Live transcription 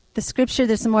The scripture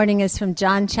this morning is from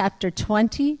John chapter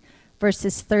 20,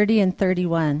 verses 30 and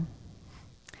 31.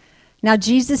 Now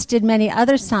Jesus did many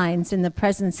other signs in the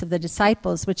presence of the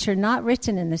disciples, which are not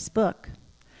written in this book.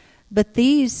 But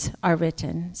these are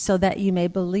written so that you may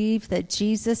believe that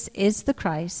Jesus is the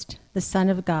Christ, the Son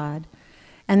of God,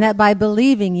 and that by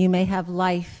believing you may have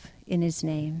life in his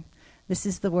name. This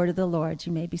is the word of the Lord.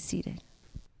 You may be seated.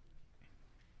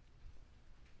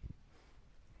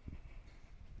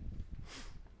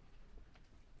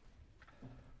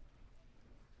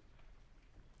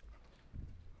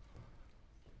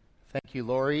 Thank you,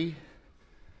 Lori.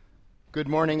 Good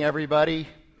morning, everybody.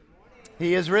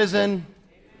 He is risen.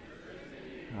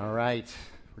 All right,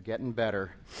 we're getting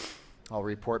better. I'll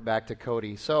report back to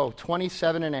Cody. So,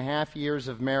 27 and a half years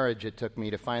of marriage it took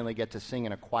me to finally get to sing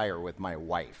in a choir with my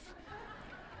wife.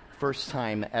 First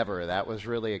time ever. That was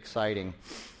really exciting.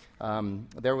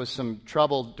 There was some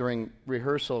trouble during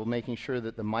rehearsal making sure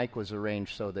that the mic was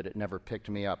arranged so that it never picked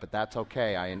me up, but that's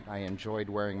okay. I enjoyed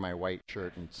wearing my white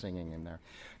shirt and singing in there.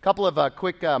 A couple of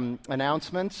quick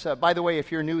announcements. By the way,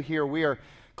 if you're new here, we are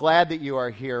glad that you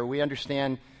are here. We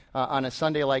understand on a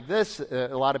Sunday like this, a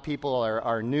lot of people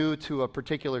are new to a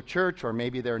particular church, or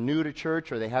maybe they're new to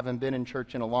church, or they haven't been in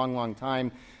church in a long, long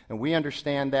time, and we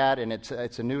understand that, and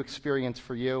it's a new experience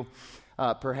for you.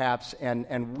 Perhaps,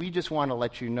 and we just want to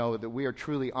let you know that we are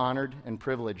truly honored and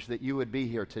privileged that you would be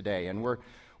here today, and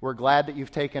we're glad that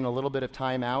you've taken a little bit of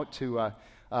time out to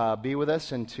be with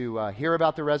us and to hear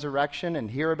about the resurrection and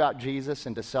hear about Jesus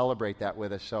and to celebrate that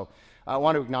with us. So I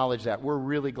want to acknowledge that. We're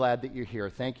really glad that you're here.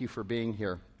 Thank you for being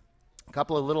here. A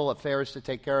couple of little affairs to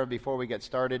take care of before we get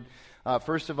started.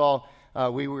 First of all,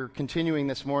 we were continuing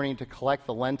this morning to collect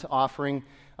the Lent offering.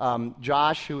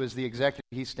 Josh, who is the executive,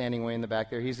 he's standing way in the back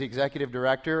there. He's the executive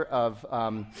director of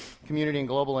Community and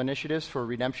Global Initiatives for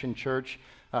Redemption Church.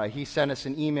 He sent us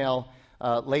an email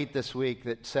late this week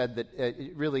that said that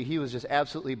really he was just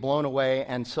absolutely blown away,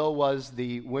 and so was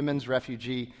the Women's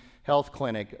Refugee Health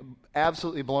Clinic,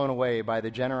 absolutely blown away by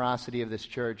the generosity of this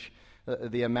church,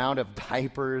 the amount of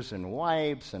diapers and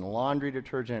wipes and laundry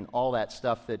detergent and all that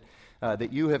stuff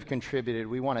that you have contributed.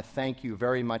 We want to thank you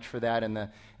very much for that, and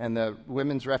the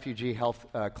Women's Refugee Health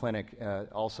Clinic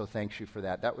also thanks you for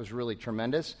that. That was really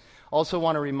tremendous. Also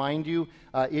want to remind you,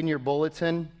 in your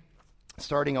bulletin,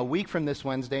 starting a week from this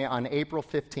Wednesday on April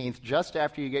 15th, just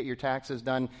after you get your taxes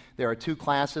done, there are 2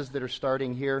 classes that are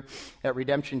starting here at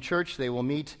Redemption Church. They will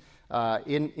meet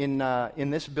in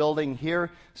this building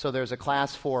here. So there's a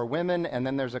class for women, and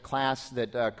then there's a class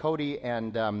that Cody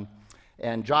and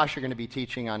Josh are going to be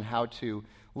teaching on how to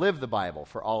live the Bible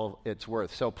for all it's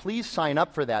worth. So please sign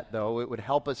up for that, though. It would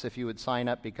help us if you would sign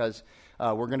up, because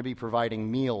we're going to be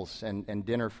providing meals and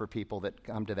dinner for people that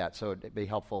come to that. So it'd be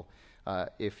helpful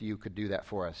if you could do that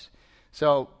for us.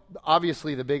 So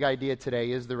obviously the big idea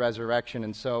today is the resurrection,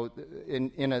 and so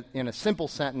in a simple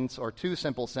sentence, or 2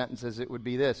 simple sentences, it would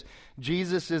be this: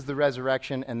 Jesus is the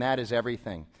resurrection, and that is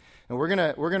everything. And we're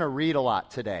gonna read a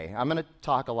lot today. I'm gonna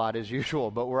talk a lot as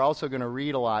usual, but we're also gonna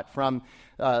read a lot from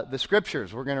the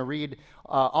scriptures. We're gonna read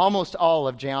almost all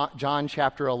of John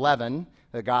chapter 11,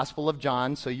 the Gospel of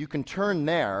John. So you can turn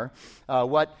there.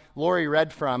 What Lori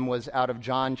read from was out of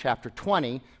John chapter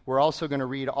 20. We're also going to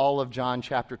read all of John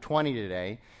chapter 20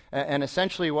 today. And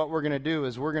essentially what we're going to do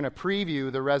is we're going to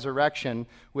preview the resurrection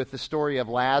with the story of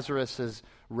Lazarus'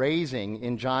 raising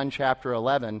in John chapter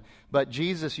 11. But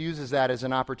Jesus uses that as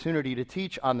an opportunity to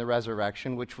teach on the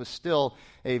resurrection, which was still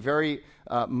a very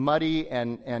muddy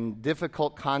and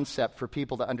difficult concept for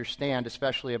people to understand,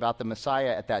 especially about the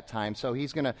Messiah at that time. So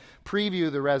he's going to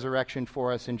preview the resurrection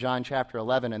for us in John chapter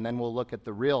 11, and then we'll look at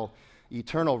the real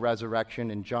eternal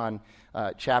resurrection in John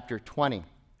chapter 20.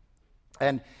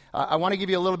 And I want to give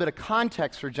you a little bit of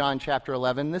context for John chapter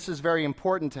 11. This is very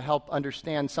important to help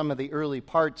understand some of the early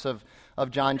parts of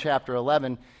John chapter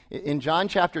 11. In John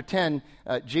chapter 10,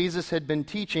 Jesus had been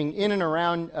teaching in and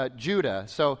around Judah.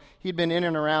 So he'd been in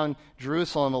and around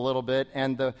Jerusalem a little bit,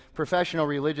 and the professional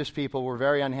religious people were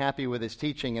very unhappy with his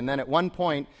teaching. And then at one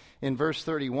point in verse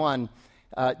 31,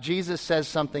 Jesus says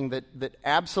something that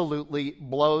absolutely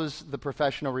blows the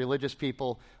professional religious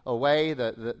people away,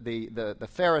 the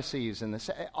Pharisees and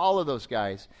all of those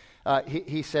guys.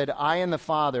 He said, "I and the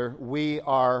Father, we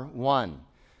are one."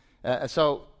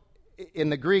 So in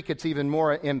the Greek, it's even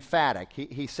more emphatic.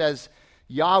 He says,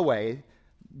 Yahweh,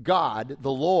 God,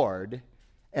 the Lord,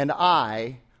 and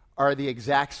I are the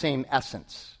exact same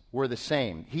essence. We're the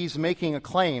same. He's making a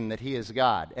claim that he is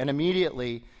God. And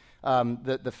immediately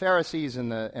the Pharisees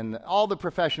and all the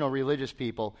professional religious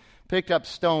people picked up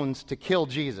stones to kill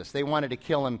Jesus. They wanted to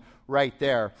kill him right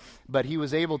there. But he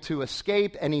was able to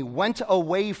escape, and he went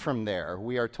away from there,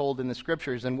 we are told in the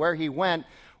Scriptures. And where he went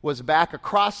was back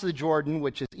across the Jordan,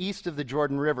 which is east of the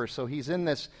Jordan River. So he's in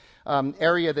this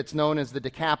area that's known as the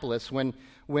Decapolis when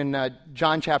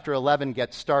John chapter 11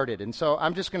 gets started. And so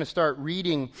I'm just going to start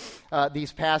reading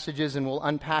these passages, and we'll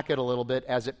unpack it a little bit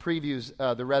as it previews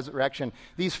the resurrection.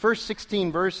 These first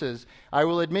 16 verses, I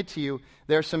will admit to you,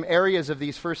 there are some areas of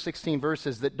these first 16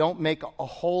 verses that don't make a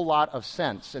whole lot of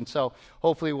sense. And so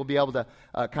hopefully we'll be able to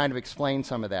kind of explain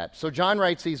some of that. So John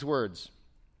writes these words.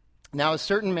 Now a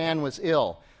certain man was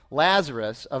ill,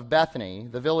 Lazarus of Bethany,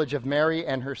 the village of Mary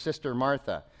and her sister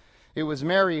Martha. It was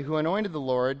Mary who anointed the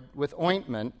Lord with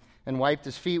ointment and wiped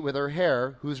his feet with her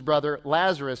hair, whose brother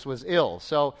Lazarus was ill.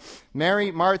 So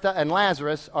Mary, Martha, and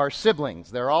Lazarus are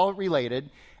siblings. They're all related,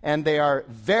 and they are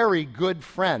very good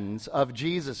friends of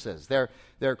Jesus's.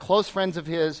 They're close friends of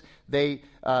his.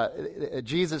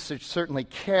 Jesus should certainly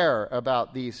care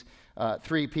about these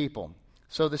three people.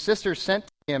 So the sisters sent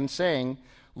to him, saying,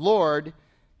 Lord,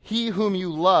 he whom you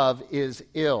love is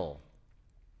ill.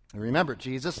 Remember,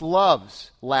 Jesus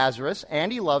loves Lazarus,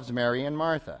 and he loves Mary and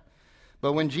Martha.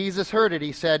 But when Jesus heard it,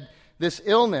 he said, this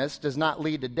illness does not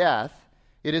lead to death.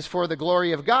 It is for the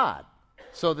glory of God,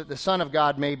 so that the Son of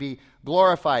God may be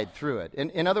glorified through it.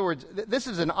 In other words, this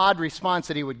is an odd response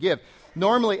that he would give.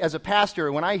 Normally, as a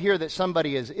pastor, when I hear that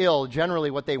somebody is ill,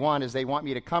 generally what they want is they want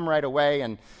me to come right away,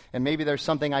 and maybe there's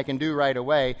something I can do right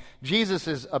away. Jesus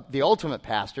is the ultimate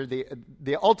pastor,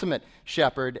 the ultimate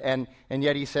shepherd, and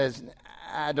yet he says,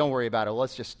 don't worry about it,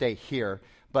 let's just stay here.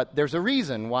 But there's a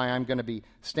reason why I'm going to be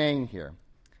staying here.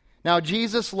 Now,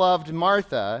 Jesus loved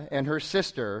Martha and her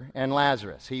sister and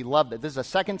Lazarus. He loved it. This is the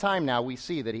second time now we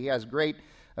see that he has great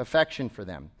affection for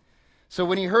them. So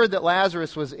when he heard that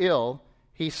Lazarus was ill,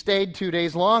 he stayed 2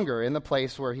 days longer in the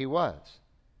place where he was.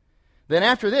 Then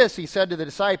after this, he said to the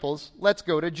disciples, let's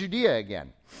go to Judea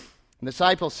again. And the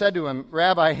disciples said to him,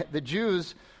 Rabbi, the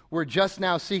Jews were just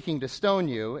now seeking to stone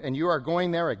you, and you are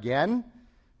going there again?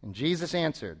 And Jesus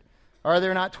answered, are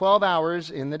there not 12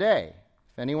 hours in the day?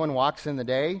 If anyone walks in the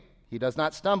day, he does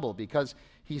not stumble, because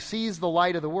he sees the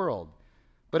light of the world.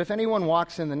 But if anyone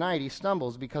walks in the night, he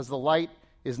stumbles, because the light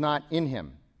is not in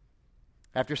him.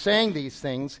 After saying these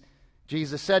things,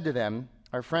 Jesus said to them,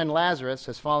 our friend Lazarus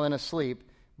has fallen asleep,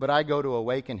 but I go to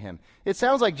awaken him. It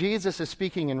sounds like Jesus is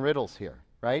speaking in riddles here,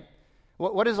 right?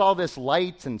 What is all this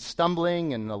light and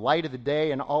stumbling and the light of the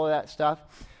day and all of that stuff?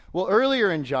 Well,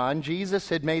 earlier in John, Jesus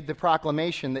had made the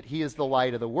proclamation that he is the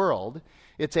light of the world.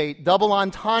 It's a double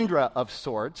entendre of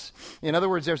sorts. In other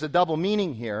words, there's a double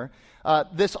meaning here.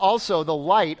 The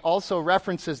light also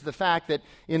references the fact that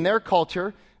in their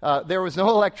culture, there was no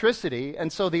electricity,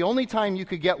 and so the only time you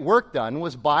could get work done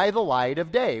was by the light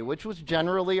of day, which was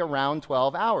generally around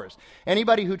 12 hours.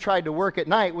 Anybody who tried to work at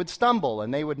night would stumble,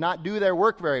 and they would not do their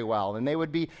work very well, and they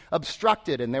would be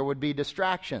obstructed, and there would be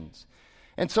distractions.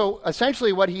 And so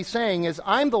essentially what he's saying is,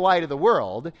 I'm the light of the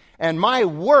world, and my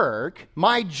work,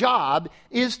 my job,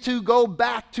 is to go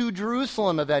back to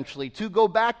Jerusalem eventually, to go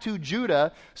back to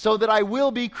Judah, so that I will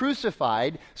be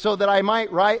crucified, so that I might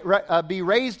be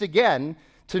raised again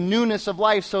to newness of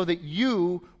life, so that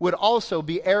you would also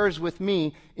be heirs with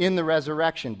me in the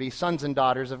resurrection, be sons and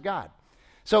daughters of God.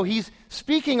 So he's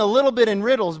speaking a little bit in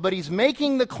riddles, but he's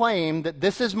making the claim that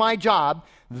this is my job,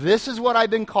 this is what I've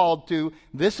been called to,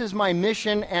 this is my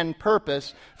mission and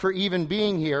purpose for even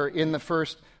being here in the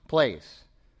first place.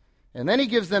 And then he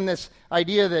gives them this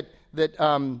idea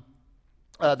that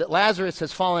Lazarus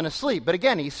has fallen asleep. But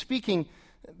again, he's speaking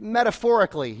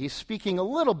metaphorically. He's speaking a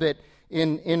little bit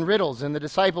in riddles, and the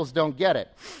disciples don't get it.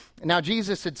 Now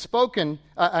Jesus had spoken,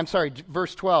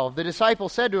 verse 12, the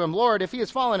disciples said to him, Lord, if he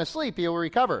has fallen asleep, he will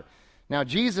recover. Now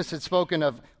Jesus had spoken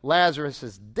of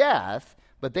Lazarus' death,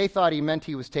 but they thought he meant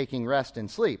he was taking rest and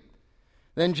sleep.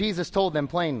 Then Jesus told them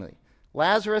plainly,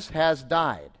 Lazarus has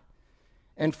died,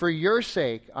 and for your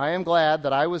sake I am glad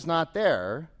that I was not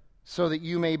there, so that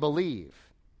you may believe.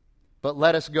 But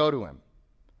let us go to him.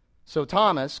 So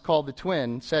Thomas, called the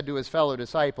twin, said to his fellow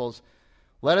disciples,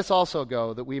 let us also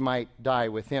go, that we might die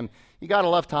with him. You got to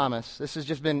love Thomas. This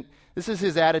is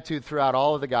his attitude throughout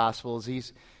all of the Gospels. The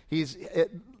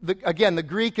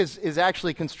Greek is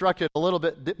actually constructed a little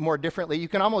bit more differently. You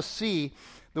can almost see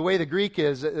the way the Greek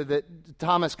is, that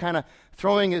Thomas kind of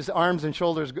throwing his arms and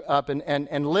shoulders up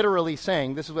and literally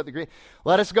saying, this is what the Greek,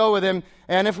 let us go with him,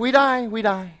 and if we die, we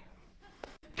die.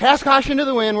 Cast caution to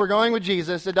the wind, we're going with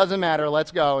Jesus, it doesn't matter,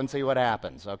 let's go and see what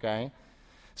happens, okay?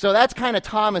 So that's kind of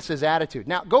Thomas's attitude.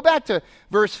 Now, go back to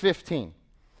verse 15.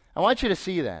 I want you to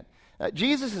see that.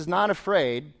 Jesus is not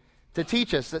afraid to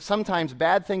teach us that sometimes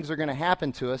bad things are going to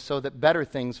happen to us so that better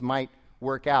things might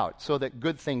work out, so that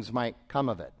good things might come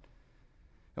of it.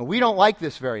 And we don't like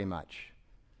this very much.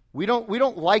 We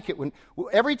don't like it when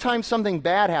every time something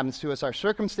bad happens to us, our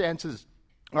circumstances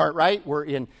aren't right, we're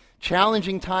in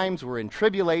challenging times, we're in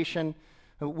tribulation.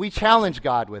 We challenge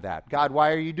God with that. God,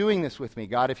 why are you doing this with me?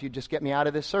 God, if you just get me out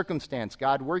of this circumstance.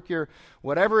 God, work your,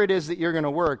 whatever it is that you're going to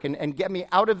work and get me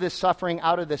out of this suffering,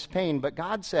 out of this pain. But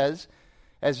God says,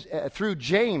 through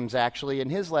James, actually, in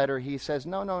his letter, he says,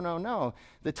 no.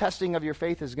 The testing of your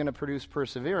faith is going to produce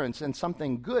perseverance, and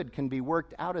something good can be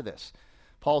worked out of this.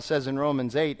 Paul says in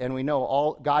Romans 8, and we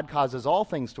know God causes all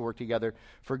things to work together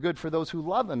for good for those who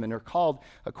love him and are called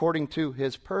according to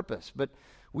his purpose. But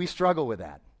we struggle with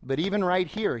that. But even right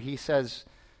here, he says,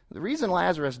 the reason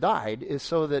Lazarus died is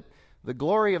so that the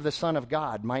glory of the Son of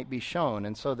God might be shown,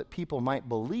 and so that people might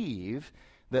believe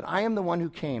that I am the one who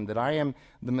came, that I am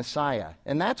the Messiah.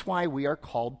 And that's why we are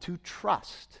called to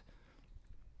trust.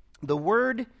 The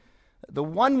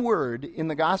one word in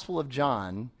the Gospel of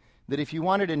John that if you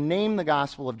wanted to name the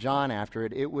Gospel of John after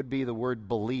it, it would be the word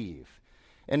believe.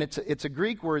 And it's a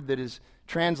Greek word that is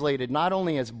translated not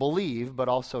only as believe, but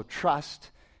also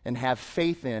trust and have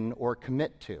faith in or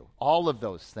commit to. All of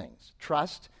those things.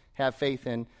 Trust, have faith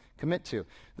in, commit to.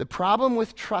 The problem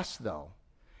with trust, though,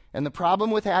 and the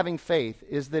problem with having faith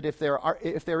is that if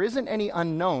there isn't any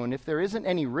unknown, if there isn't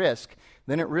any risk,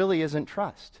 then it really isn't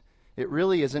trust. It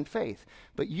really isn't faith.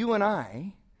 But you and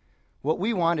I, what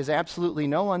we want is absolutely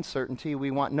no uncertainty.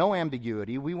 We want no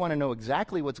ambiguity. We want to know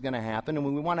exactly what's going to happen, and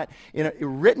we want it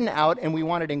written out, and we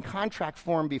want it in contract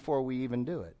form before we even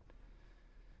do it.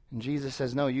 And Jesus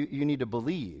says, no, you need to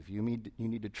believe. You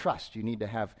need to trust. You need to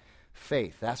have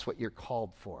faith. That's what you're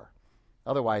called for.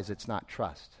 Otherwise, it's not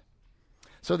trust.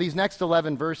 So these next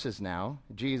 11 verses now,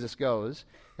 Jesus goes,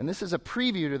 and this is a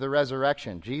preview to the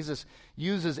resurrection. Jesus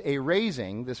uses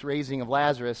this raising of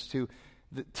Lazarus, to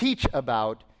teach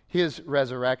about his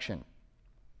resurrection.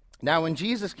 Now, when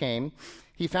Jesus came,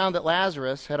 he found that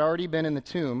Lazarus had already been in the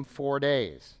tomb 4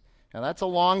 days. Now, that's a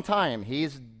long time.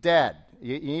 He's dead.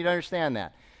 You need to understand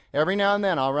that. Every now and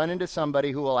then I'll run into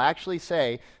somebody who will actually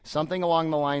say something along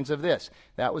the lines of this.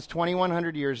 That was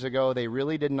 2,100 years ago. They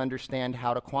really didn't understand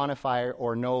how to quantify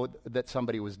or know that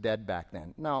somebody was dead back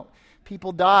then. No,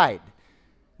 people died.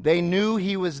 They knew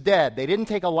he was dead. They didn't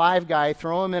take a live guy,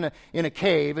 throw him in a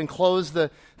cave, and close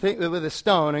the thing with a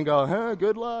stone and go,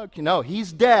 good luck. No,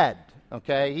 he's dead.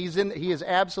 Okay, he is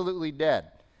absolutely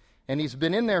dead. And he's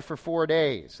been in there for 4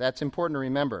 days. That's important to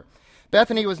remember.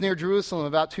 Bethany was near Jerusalem,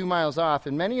 about 2 miles off,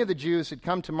 and many of the Jews had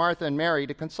come to Martha and Mary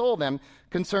to console them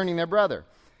concerning their brother.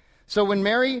 So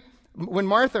when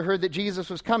Martha heard that Jesus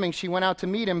was coming, she went out to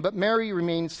meet him, but Mary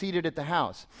remained seated at the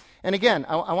house. And again,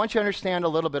 I want you to understand a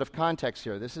little bit of context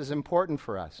here. This is important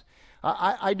for us.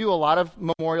 I do a lot of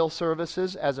memorial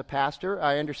services as a pastor.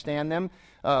 I understand them.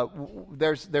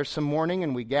 There's some mourning,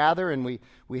 and we gather, and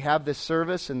we have this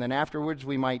service, and then afterwards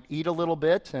we might eat a little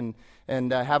bit and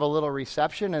have a little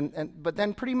reception. But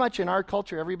then pretty much in our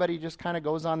culture, everybody just kind of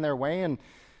goes on their way, and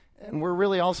we're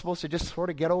really all supposed to just sort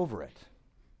of get over it.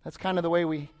 That's kind of the way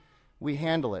we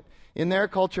handle it. In their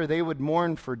culture, they would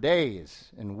mourn for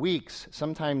days and weeks,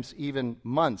 sometimes even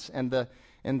months, and the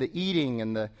eating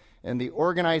and the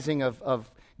organizing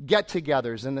of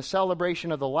get-togethers and the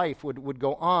celebration of the life would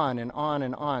go on and on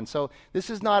and on. So this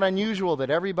is not unusual that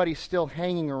everybody's still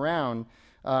hanging around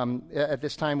at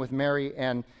this time with Mary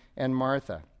and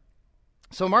Martha.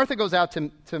 So Martha goes out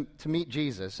to meet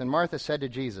Jesus, and Martha said to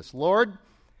Jesus, "Lord,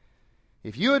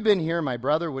 if you had been here, my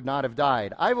brother would not have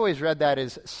died." I've always read that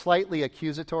as slightly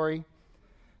accusatory,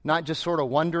 not just sort of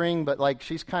wondering, but like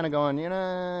she's kind of going,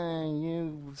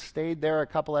 you stayed there a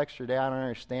couple extra days. I don't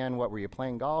understand. What, were you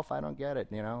playing golf? I don't get it,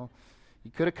 You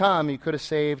could have come. You could have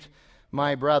saved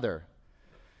my brother.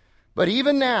 But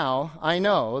even now, I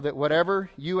know that whatever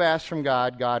you ask from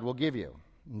God, God will give you.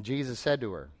 And Jesus said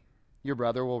to her, "Your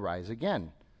brother will rise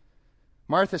again."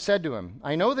 Martha said to him,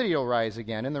 "I know that he'll rise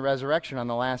again in the resurrection on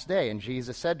the last day." And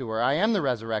Jesus said to her, "I am the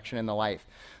resurrection and the life.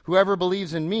 Whoever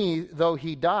believes in me, though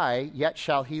he die, yet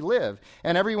shall he live.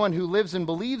 And everyone who lives and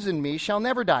believes in me shall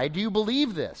never die. Do you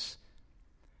believe this?"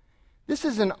 This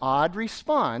is an odd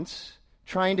response,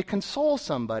 trying to console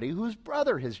somebody whose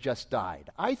brother has just died.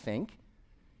 I think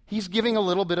he's giving a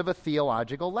little bit of a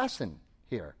theological lesson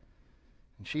here.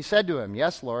 And she said to him,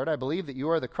 "Yes, Lord, I believe that you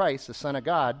are the Christ, the Son of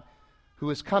God, who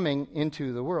is coming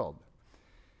into the world."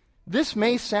 This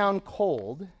may sound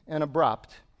cold and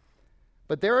abrupt,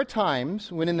 but there are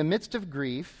times when in the midst of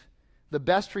grief, the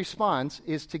best response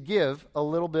is to give a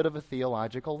little bit of a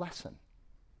theological lesson.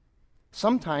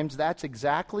 Sometimes that's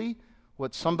exactly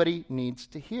what somebody needs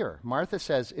to hear. Martha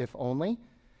says, if only,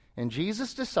 and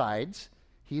Jesus decides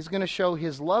he's going to show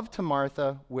his love to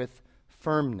Martha with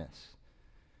firmness.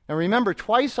 Now remember,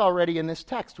 twice already in this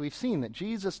text we've seen that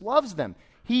Jesus loves them.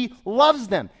 He loves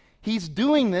them. He's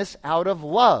doing this out of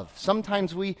love.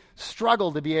 Sometimes we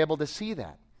struggle to be able to see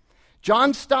that.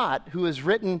 John Stott, who has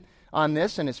written on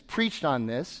this and has preached on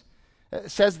this,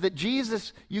 says that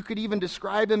Jesus, you could even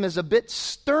describe him as a bit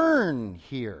stern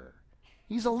here.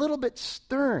 He's a little bit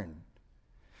stern.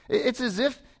 It's as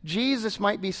if Jesus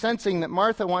might be sensing that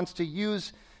Martha wants to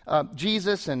use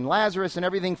Jesus and Lazarus and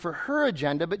everything for her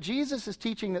agenda, but Jesus is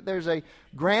teaching that there's a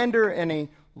grander and a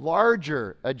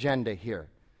larger agenda here.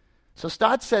 So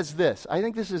Stott says this. I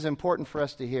think this is important for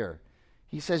us to hear.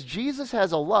 He says Jesus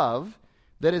has a love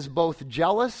that is both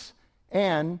jealous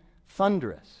and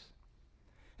thunderous.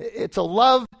 It's a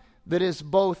love that is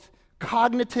both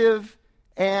cognitive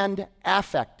and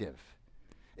affective.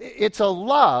 It's a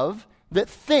love that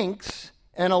thinks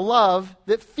and a love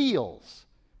that feels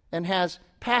and has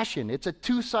passion. It's a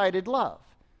two-sided love.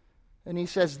 And he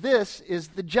says this is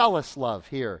the jealous love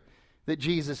here that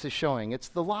Jesus is showing. It's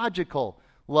the logical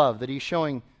love that he's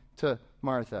showing to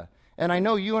Martha. And I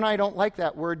know you and I don't like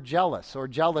that word jealous or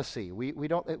jealousy.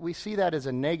 We see that as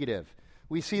a negative.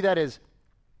 We see that as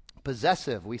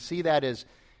possessive. We see that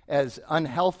as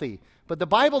unhealthy. But the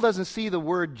Bible doesn't see the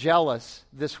word jealous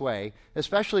this way,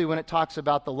 especially when it talks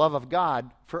about the love of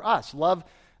God for us.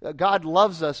 God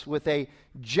loves us with a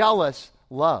jealous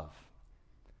love.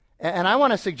 And I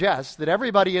want to suggest that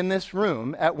everybody in this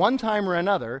room, at one time or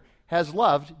another, has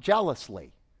loved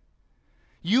jealously.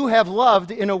 You have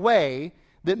loved in a way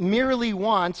that merely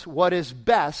wants what is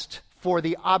best for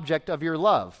the object of your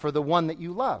love, for the one that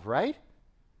you love, right?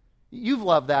 You've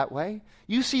loved that way.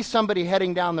 You see somebody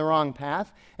heading down the wrong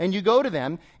path, and you go to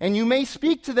them, and you may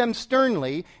speak to them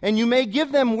sternly, and you may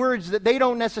give them words that they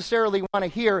don't necessarily want to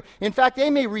hear. In fact, they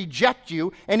may reject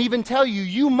you and even tell you,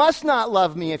 you must not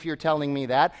love me if you're telling me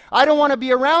that. I don't want to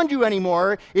be around you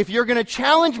anymore if you're going to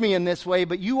challenge me in this way,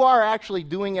 but you are actually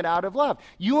doing it out of love.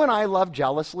 You and I love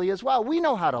jealously as well. We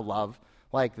know how to love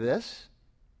like this.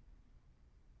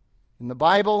 In the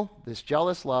Bible, this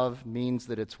jealous love means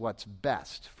that it's what's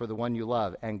best for the one you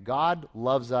love. And God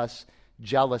loves us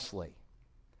jealously.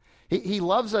 He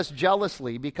loves us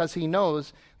jealously because he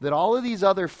knows that all of these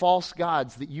other false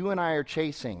gods that you and I are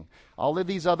chasing, all of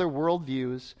these other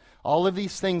worldviews, all of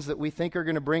these things that we think are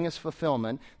going to bring us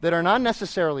fulfillment, that are not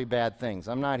necessarily bad things.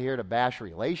 I'm not here to bash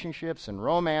relationships and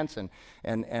romance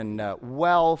and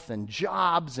wealth and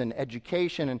jobs and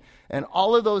education and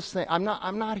all of those things. I'm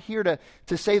not here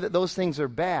to say that those things are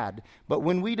bad. But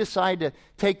when we decide to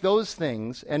take those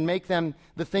things and make them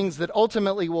the things that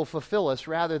ultimately will fulfill us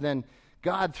rather than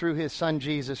God through his Son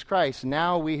Jesus Christ,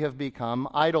 now we have become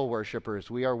idol worshipers.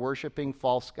 We are worshiping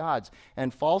false gods.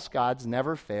 And false gods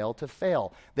never fail to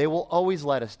fail. They will always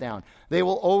let us down. They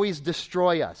will always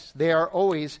destroy us. They are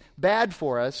always bad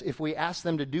for us if we ask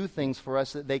them to do things for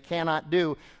us that they cannot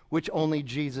do, which only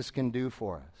Jesus can do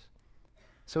for us.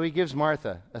 So he gives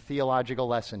Martha a theological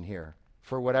lesson here,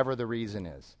 for whatever the reason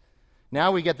is.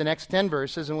 Now we get the next 10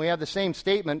 verses, and we have the same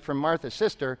statement from Martha's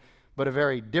sister, but a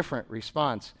very different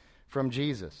response from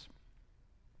Jesus.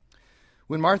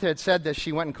 When Martha had said this,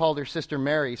 she went and called her sister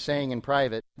Mary, saying in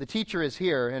private, "The teacher is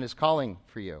here and is calling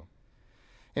for you."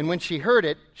 And when she heard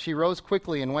it, she rose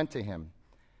quickly and went to him.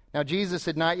 Now Jesus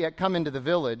had not yet come into the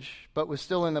village, but was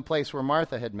still in the place where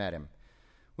Martha had met him.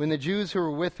 When the Jews who were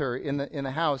with her in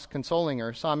the house, consoling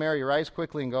her, saw Mary rise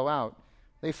quickly and go out,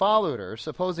 they followed her,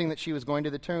 supposing that she was going to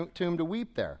the tomb to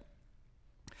weep there.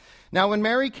 Now when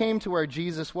Mary came to where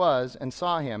Jesus was and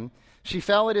saw him, she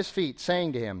fell at his feet,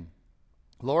 saying to him,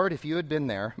 "Lord, if you had been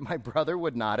there, my brother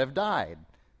would not have died."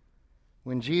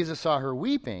 When Jesus saw her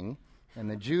weeping, and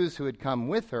the Jews who had come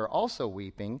with her also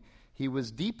weeping, he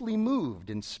was deeply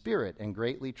moved in spirit and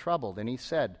greatly troubled. And he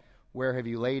said, "Where have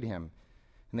you laid him?"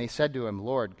 And they said to him,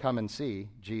 "Lord, come and see."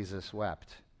 Jesus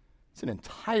wept. It's an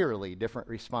entirely different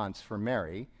response for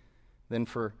Mary than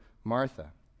for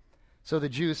Martha. So the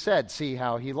Jews said, "See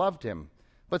how he loved him."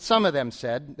 But some of them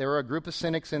said, there were a group of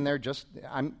cynics in there,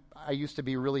 I used to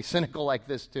be really cynical like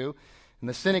this too, and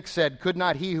the cynics said, "Could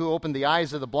not he who opened the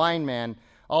eyes of the blind man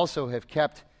also have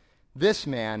kept this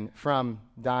man from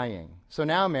dying?" So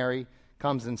now Mary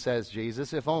comes and says,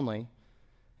 "Jesus, if only,"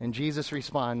 and Jesus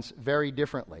responds very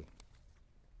differently.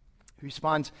 He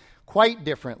responds quite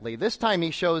differently. This time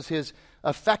he shows his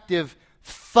effective,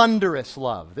 thunderous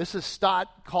love.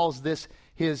 Stott calls this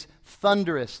his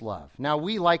thunderous love. Now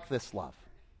we like this love.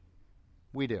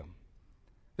 We do.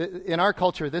 In our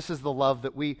culture, this is the love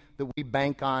that we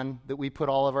bank on, that we put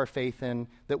all of our faith in,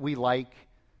 that we like.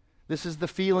 This is the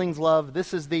feelings love.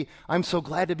 This is the I'm so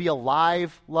glad to be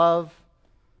alive love.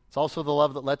 It's also the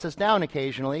love that lets us down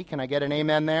occasionally. Can I get an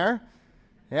amen there?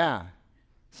 Yeah.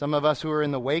 Some of us who are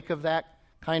in the wake of that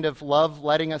kind of love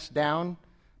letting us down.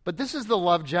 But this is the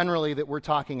love generally that we're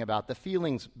talking about, the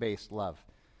feelings-based love,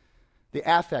 the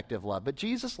affective love. But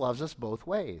Jesus loves us both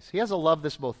ways. He has a love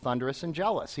that's both thunderous and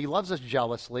jealous. He loves us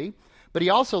jealously, but he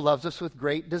also loves us with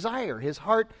great desire. His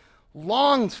heart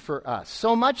longs for us,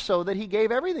 so much so that he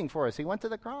gave everything for us. He went to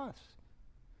the cross.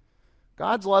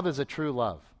 God's love is a true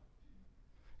love.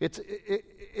 It's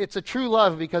a true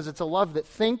love because it's a love that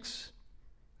thinks,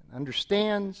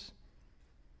 understands,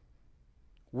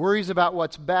 worries about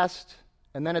what's best,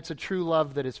 and then it's a true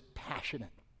love that is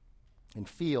passionate and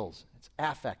feels. It's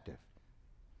affective.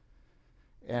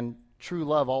 And true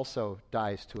love also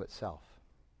dies to itself.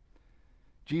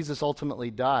 Jesus ultimately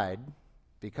died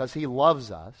because he loves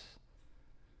us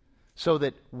so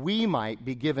that we might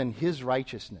be given his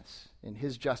righteousness and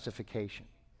his justification,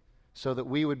 so that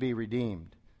we would be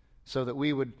redeemed, so that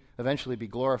we would eventually be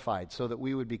glorified, so that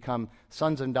we would become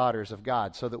sons and daughters of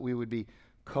God, so that we would be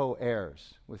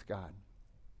co-heirs with God.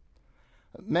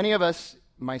 Many of us,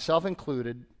 myself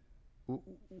included,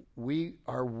 we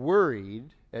are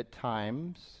worried at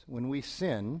times when we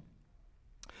sin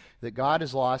that God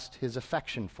has lost his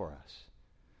affection for us.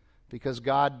 Because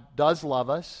God does love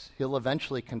us, he'll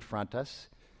eventually confront us.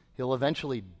 He'll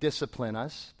eventually discipline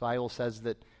us. The Bible says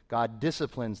that God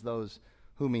disciplines those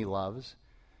whom he loves.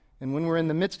 And when we're in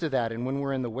the midst of that, and when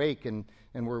we're in the wake, and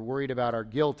we're worried about our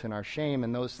guilt and our shame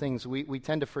and those things, we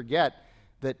tend to forget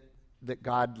that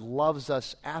God loves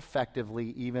us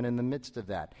affectively even in the midst of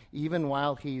that. Even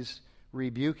while he's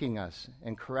rebuking us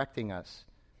and correcting us,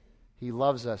 he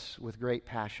loves us with great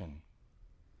passion.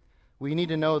 We need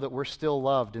to know that we're still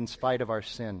loved in spite of our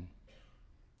sin.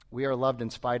 We are loved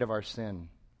in spite of our sin.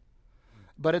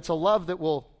 But it's a love that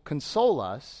will console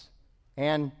us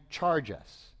and charge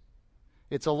us.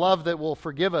 It's a love that will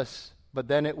forgive us, but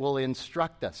then it will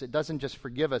instruct us. It doesn't just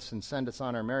forgive us and send us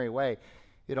on our merry way.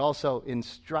 It also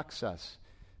instructs us.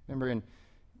 Remember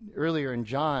earlier in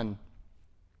John,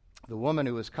 the woman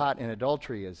who was caught in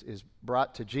adultery is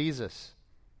brought to Jesus,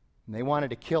 and they wanted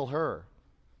to kill her.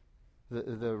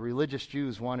 The religious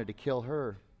Jews wanted to kill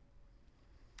her.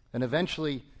 And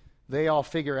eventually, they all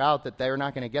figure out that they're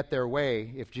not going to get their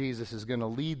way if Jesus is going to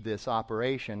lead this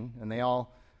operation, and they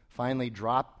all finally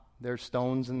drop their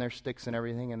stones and their sticks and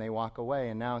everything, and they walk away.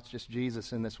 And now it's just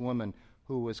Jesus and this woman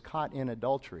who was caught in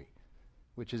adultery,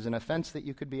 which is an offense that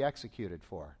you could be executed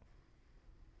for.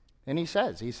 And he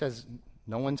says,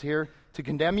 no one's here to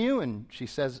condemn you. And she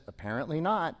says, apparently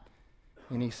not.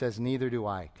 And he says, neither do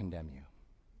I condemn you.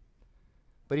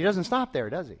 But he doesn't stop there,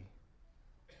 does he?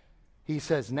 He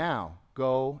says, now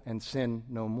go and sin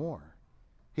no more.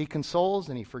 He consoles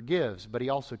and he forgives, but he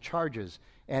also charges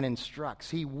and instructs.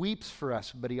 He weeps for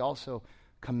us, but he also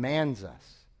commands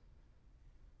us.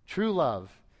 True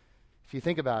love, if you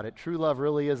think about it, true love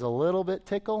really is a little bit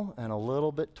tickle and a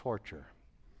little bit torture.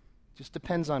 Just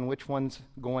depends on which one's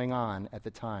going on at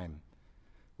the time.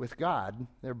 With God,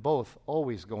 they're both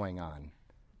always going on.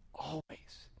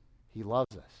 Always. He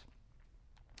loves us.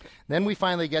 Then we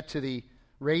finally get to the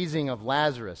raising of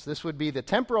Lazarus. This would be the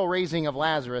temporal raising of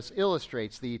Lazarus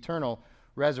illustrates the eternal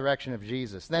resurrection of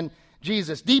Jesus. Then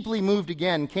Jesus, deeply moved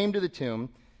again, came to the tomb.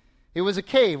 It was a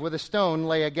cave with a stone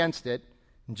lay against it.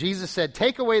 And Jesus said,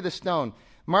 take away the stone.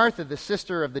 Martha, the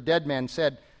sister of the dead man,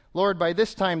 said, Lord, by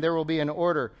this time there will be an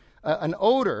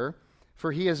odor,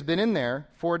 for he has been in there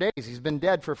 4 days. He's been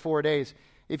dead for 4 days.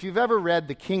 If you've ever read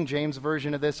the King James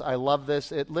version of this, I love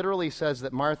this. It literally says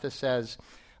that Martha says,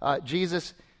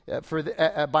 Jesus,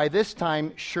 by this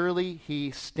time, surely he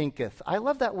stinketh. I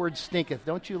love that word stinketh.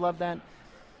 Don't you love that?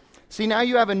 See, now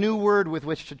you have a new word with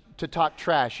which to talk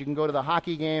trash. You can go to the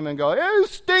hockey game and go, hey,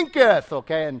 stinketh,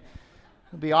 okay? And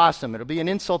it'll be awesome. It'll be an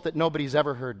insult that nobody's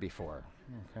ever heard before,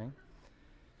 okay?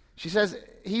 She says,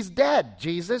 he's dead,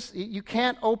 Jesus. You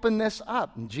can't open this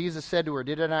up. And Jesus said to her,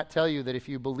 did I not tell you that if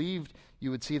you believed,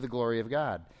 you would see the glory of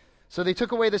God? So they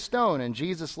took away the stone, and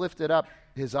Jesus lifted up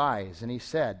his eyes, and he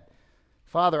said,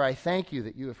 Father, I thank you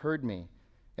that you have heard me,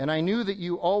 and I knew that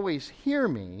you always hear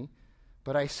me,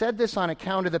 but I said this on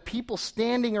account of the people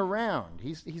standing around.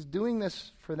 He's doing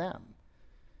this for them,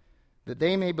 that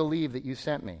they may believe that you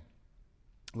sent me.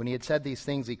 When he had said these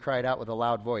things, he cried out with a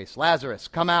loud voice, Lazarus,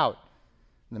 come out.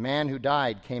 And the man who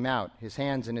died came out, his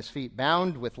hands and his feet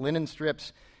bound with linen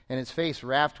strips, and his face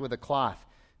wrapped with a cloth.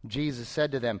 Jesus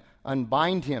said to them,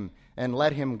 unbind him and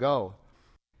let him go.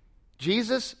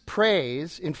 Jesus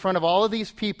prays in front of all of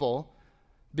these people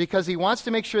because he wants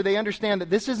to make sure they understand that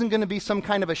this isn't going to be some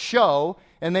kind of a show,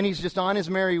 and then he's just on his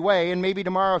merry way, and maybe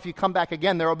tomorrow if you come back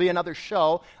again, there will be another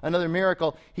show, another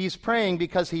miracle. He's praying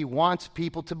because he wants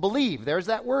people to believe. There's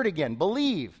that word again,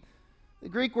 believe. The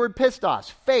Greek word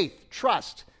pistos, faith,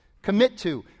 trust, commit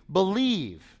to,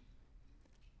 believe.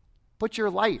 Put your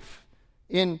life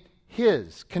in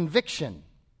his conviction.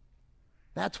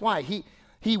 That's why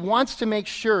he wants to make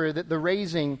sure that the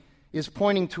raising is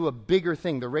pointing to a bigger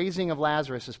thing. The raising of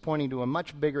Lazarus is pointing to a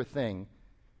much bigger thing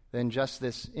than just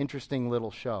this interesting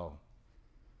little show.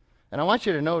 And I want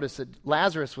you to notice that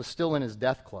Lazarus was still in his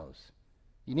death clothes.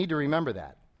 You need to remember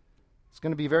that. It's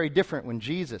going to be very different when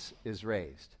Jesus is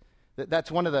raised.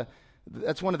 That's one of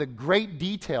the great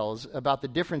details about the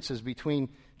differences between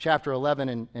chapter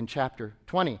 11 and chapter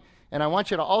 20. And I want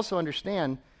you to also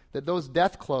understand that those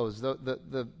death clothes,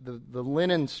 the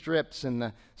linen strips and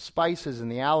the spices and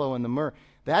the aloe and the myrrh,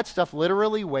 that stuff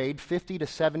literally weighed 50 to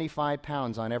 75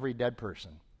 pounds on every dead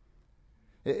person.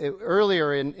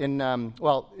 Earlier in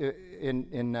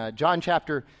John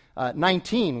chapter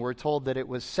 19, we're told that it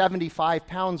was 75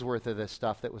 pounds worth of this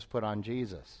stuff that was put on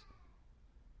Jesus.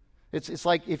 It's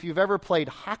like if you've ever played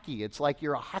hockey, it's like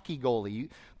you're a hockey goalie.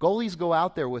 Goalies go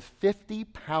out there with 50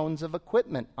 pounds of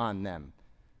equipment on them.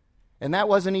 And that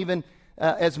wasn't even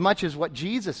as much as what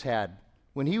Jesus had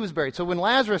when he was buried. So when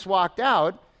Lazarus walked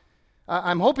out,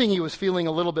 I'm hoping he was feeling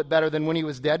a little bit better than when he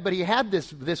was dead, but he had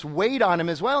this weight on him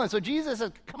as well. And so Jesus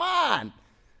said, come on,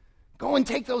 go and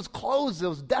take those clothes,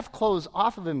 those death clothes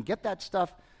off of him. Get that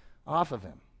stuff off of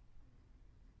him.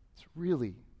 It's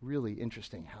really, really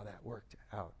interesting how that worked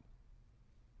out.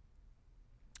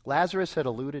 Lazarus had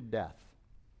eluded death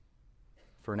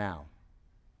for now.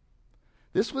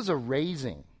 This was a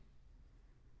raising.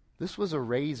 This was a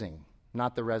raising,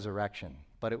 not the resurrection,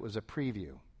 but it was a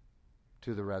preview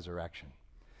to the resurrection.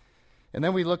 And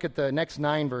then we look at the next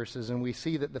 9 verses and we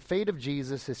see that the fate of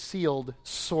Jesus is sealed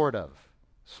sort of.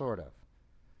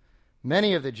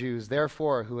 Many of the Jews,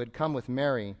 therefore, who had come with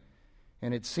Mary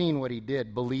and had seen what he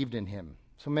did, believed in him.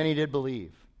 So many did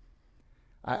believe.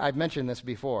 I've mentioned this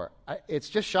before. It's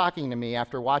just shocking to me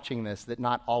after watching this that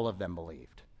not all of them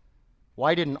believed.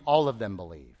 Why didn't all of them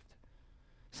believe?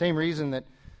 Same reason that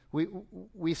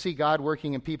we see God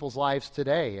working in people's lives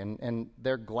today, and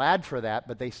they're glad for that,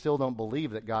 but they still don't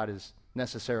believe that God is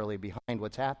necessarily behind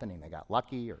what's happening. They got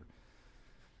lucky, or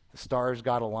the stars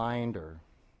got aligned, or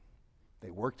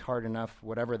they worked hard enough,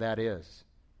 whatever that is.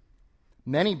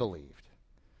 Many believed,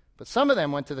 but some of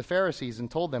them went to the Pharisees and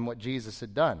told them what Jesus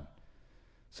had done.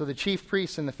 So the chief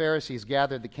priests and the Pharisees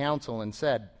gathered the council and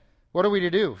said, "What are we to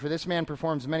do? For this man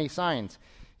performs many signs.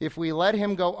 If we let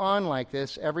him go on like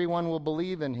this, everyone will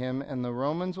believe in him, and the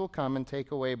Romans will come and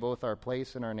take away both our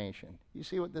place and our nation." You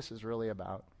see what this is really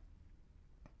about?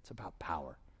 It's about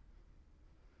power.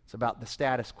 It's about the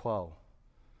status quo.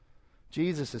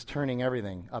 Jesus is turning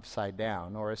everything upside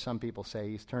down, or as some people say,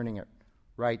 he's turning it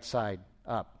right side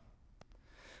up.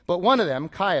 But one of them,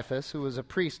 Caiaphas, who was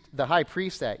the high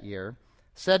priest that year,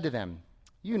 said to them,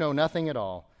 "You know nothing at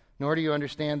all, nor do you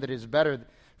understand that it is better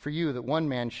for you that one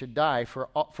man should die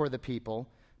for the people,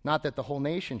 not that the whole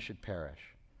nation should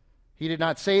perish." He did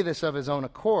not say this of his own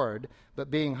accord,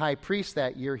 but being high priest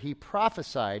that year, he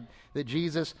prophesied that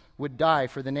Jesus would die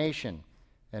for the nation,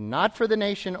 and not for the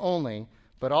nation only,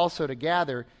 but also to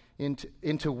gather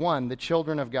into one the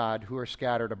children of God who are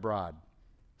scattered abroad.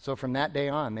 So from that day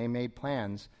on, they made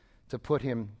plans to put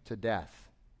him to death.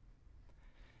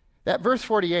 That verse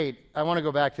 48, I want to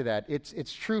go back to that.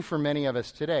 It's true for many of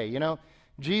us today. You know,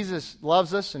 Jesus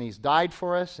loves us, and he's died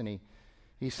for us, and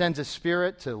he sends his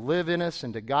Spirit to live in us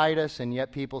and to guide us, and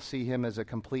yet people see him as a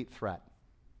complete threat.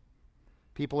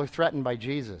 People are threatened by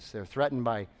Jesus. They're threatened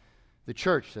by the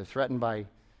church. They're threatened by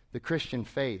the Christian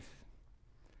faith.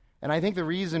 And I think the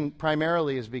reason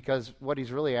primarily is because what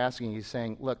he's really asking, he's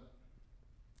saying, look,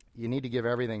 you need to give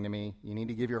everything to me. You need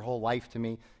to give your whole life to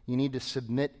me. You need to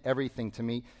submit everything to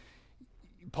me.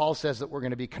 Paul says that we're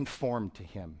going to be conformed to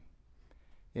him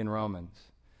in Romans.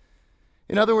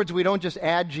 In other words, we don't just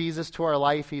add Jesus to our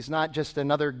life. He's not just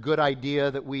another good idea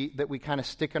that we kind of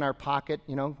stick in our pocket.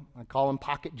 You know, I call him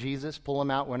Pocket Jesus. Pull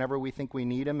him out whenever we think we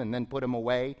need him and then put him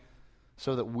away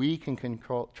so that we can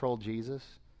control Jesus.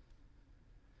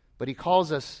 But he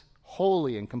calls us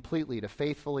wholly and completely to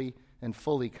faithfully and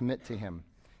fully commit to him.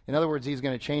 In other words, he's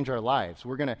going to change our lives.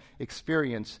 We're going to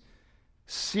experience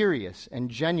serious and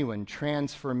genuine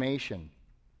transformation.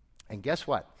 And guess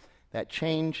what? That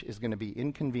change is going to be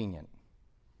inconvenient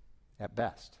at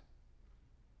best.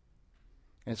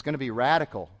 And it's going to be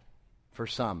radical for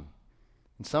some.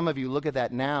 And some of you look at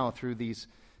that now through these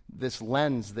this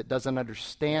lens that doesn't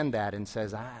understand that and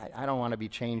says, I don't want to be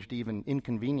changed even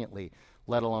inconveniently,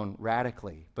 let alone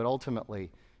radically. But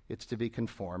ultimately, it's to be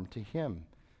conformed to him.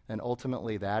 And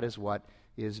ultimately, that is what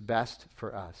is best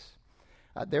for us.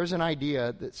 There's an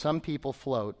idea that some people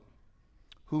float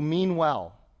who mean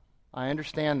well. I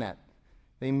understand that.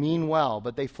 They mean well,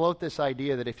 but they float this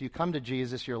idea that if you come to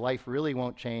Jesus, your life really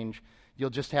won't change. You'll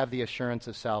just have the assurance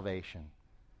of salvation.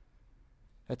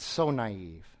 That's so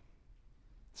naive.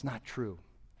 It's not true.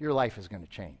 Your life is going to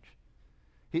change.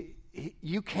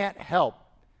 You can't help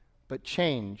but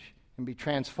change and be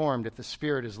transformed if the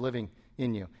Spirit is living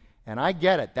in you. And I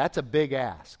get it. That's a big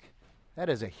ask. That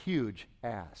is a huge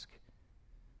ask.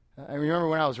 I remember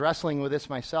when I was wrestling with this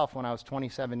myself when I was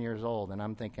 27 years old, and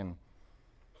I'm thinking,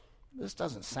 this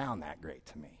doesn't sound that great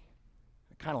to me.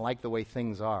 I kind of like the way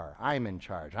things are. I'm in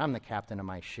charge. I'm the captain of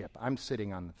my ship. I'm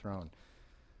sitting on the throne.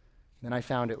 Then I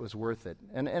found it was worth it.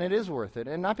 And it is worth it.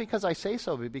 And not because I say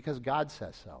so, but because God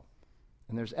says so.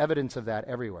 And there's evidence of that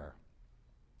everywhere.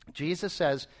 Jesus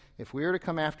says if we are to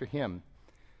come after him,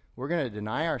 we're going to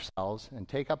deny ourselves and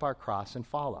take up our cross and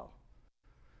follow.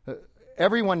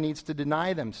 Everyone needs to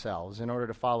deny themselves in order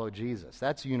to follow Jesus.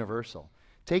 That's universal.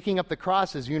 Taking up the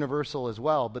cross is universal as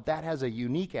well, but that has a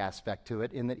unique aspect to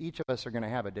it in that each of us are going to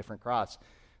have a different cross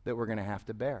that we're going to have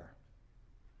to bear.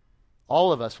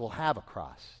 All of us will have a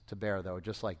cross to bear, though,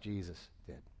 just like Jesus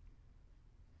did.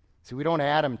 See, we don't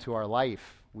add them to our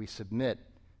life. We submit.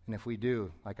 And if we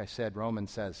do, like I said,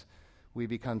 Romans says, we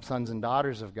become sons and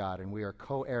daughters of God, and we are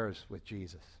co-heirs with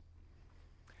Jesus.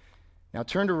 Now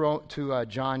turn to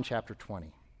John chapter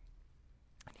 20.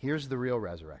 Here's the real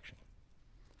resurrection.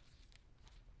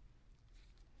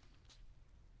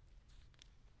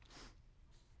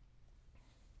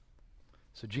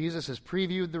 So Jesus has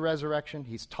previewed the resurrection.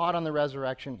 He's taught on the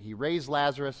resurrection. He raised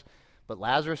Lazarus, but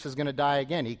Lazarus is going to die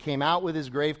again. He came out with his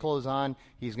grave clothes on.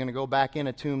 He's going to go back in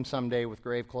a tomb someday with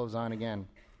grave clothes on again.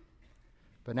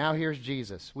 But now here's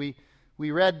Jesus. We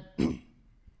read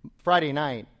Friday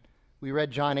night, we read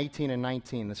John 18 and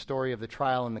 19, the story of the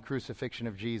trial and the crucifixion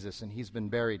of Jesus, and he's been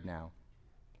buried now.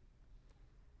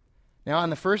 Now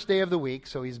on the first day of the week,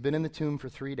 so he's been in the tomb for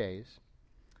 3 days,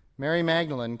 Mary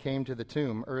Magdalene came to the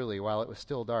tomb early while it was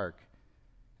still dark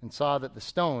and saw that the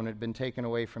stone had been taken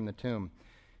away from the tomb.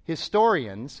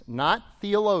 Historians, not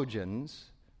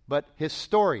theologians, but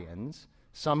historians,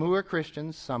 some who are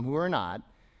Christians, some who are not,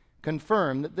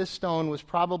 confirm that this stone was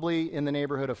probably in the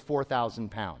neighborhood of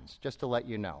 4,000 pounds, just to let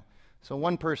you know. So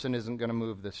one person isn't going to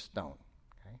move this stone.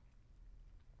 Okay?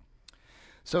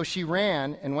 So she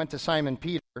ran and went to Simon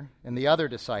Peter and the other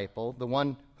disciple, the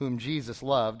one whom Jesus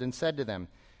loved, and said to them,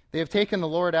 "They have taken the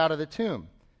Lord out of the tomb,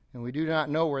 and we do not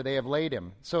know where they have laid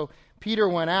him." So Peter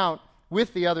went out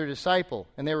with the other disciple,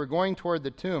 and they were going toward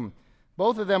the tomb.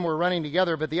 Both of them were running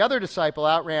together, but the other disciple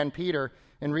outran Peter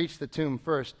and reached the tomb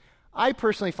first. I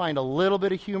personally find a little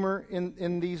bit of humor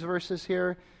in these verses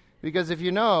here, because if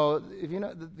you know,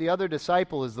 the other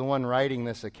disciple is the one writing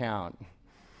this account.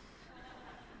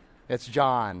 It's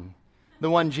John, the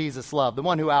one Jesus loved, the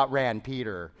one who outran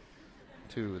Peter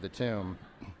to the tomb.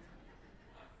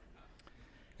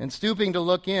 And stooping to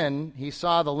look in, he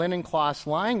saw the linen cloths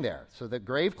lying there. So the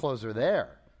grave clothes are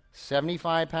there,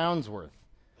 75 pounds worth.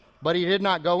 But he did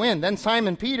not go in. Then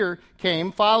Simon Peter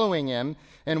came following him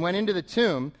and went into the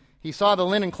tomb. He saw the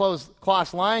linen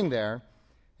cloths lying there,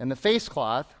 and the face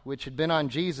cloth, which had been on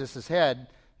Jesus' head,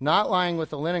 not lying with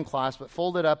the linen cloths, but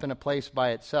folded up in a place by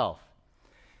itself.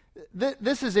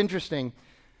 This is interesting.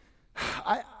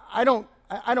 I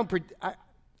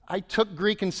took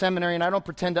Greek in seminary, and I don't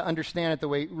pretend to understand it the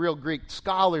way real Greek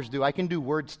scholars do. I can do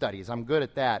word studies. I'm good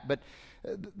at that. But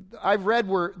I've read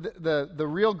where the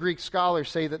real Greek scholars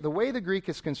say that the way the Greek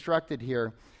is constructed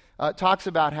here talks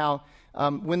about how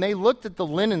when they looked at the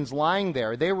linens lying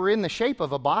there, they were in the shape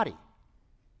of a body.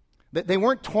 They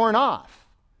weren't torn off.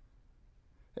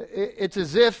 It's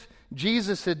as if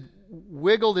Jesus had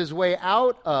wiggled his way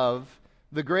out of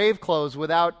the grave clothes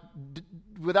without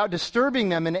disturbing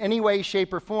them in any way,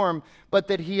 shape, or form, but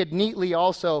that he had neatly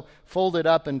also folded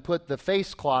up and put the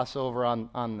face cloths over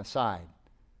on the side.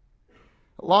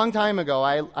 A long time ago,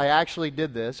 I actually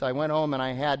did this. I went home and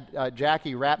I had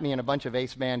Jackie wrap me in a bunch of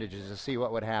ace bandages to see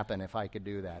what would happen if I could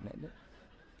do that.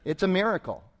 It's a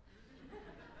miracle.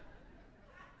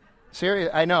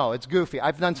 Seriously, I know, it's goofy.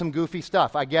 I've done some goofy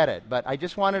stuff. I get it. But I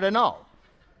just wanted to know.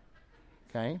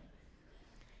 Okay?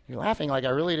 You're laughing like I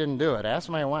really didn't do it. Ask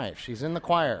my wife. She's in the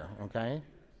choir. Okay?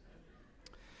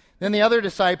 Then the other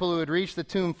disciple who had reached the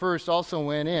tomb first also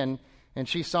went in, and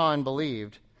she saw and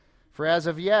believed. For as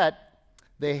of yet,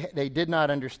 they did not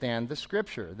understand the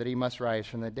scripture that he must rise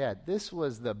from the dead. This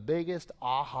was the biggest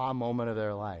aha moment of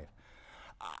their life.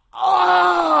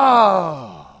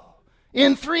 Oh!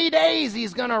 In 3 days,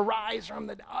 he's going to rise from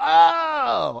the dead.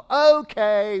 Oh!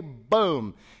 Okay,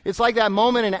 boom. It's like that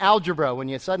moment in algebra when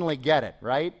you suddenly get it,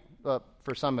 right?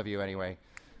 For some of you, anyway.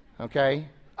 Okay?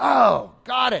 Oh,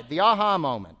 got it. The aha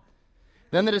moment.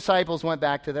 Then the disciples went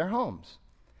back to their homes.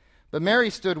 But Mary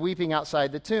stood weeping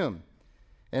outside the tomb.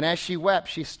 And as she wept,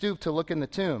 she stooped to look in the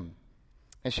tomb.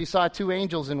 And she saw 2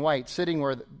 angels in white sitting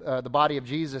where the body of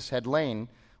Jesus had lain,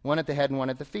 one at the head and one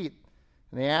at the feet.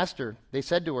 And they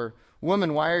said to her,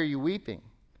 "Woman, why are you weeping?"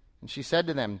 And she said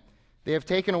to them, "They have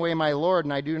taken away my Lord,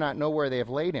 and I do not know where they have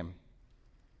laid him."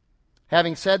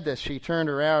 Having said this, she turned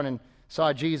around and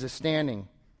saw Jesus standing.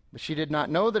 But she did not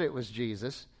know that it was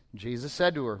Jesus. Jesus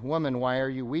said to her, "Woman, why are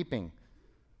you weeping?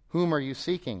 Whom are you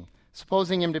seeking?"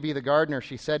 Supposing him to be the gardener,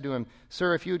 she said to him,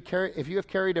 "Sir, if you have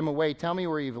carried him away, tell me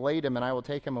where you've laid him, and I will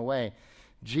take him away."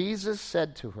 Jesus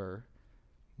said to her,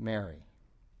 "Mary."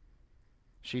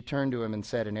 She turned to him and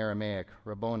said in Aramaic,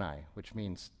 "Rabboni," which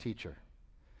means teacher.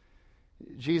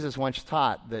 Jesus once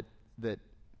taught that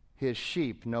his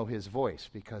sheep know his voice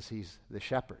because he's the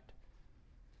shepherd.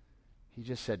 He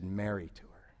just said Mary to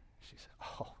her. She said,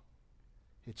 "Oh,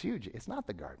 it's you. It's not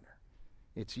the gardener.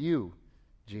 It's you,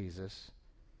 Jesus."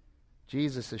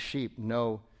 Jesus' sheep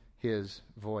know his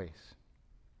voice.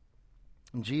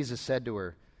 And Jesus said to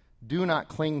her, "Do not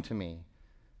cling to me,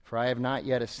 for I have not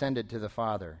yet ascended to the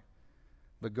Father.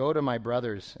 But go to my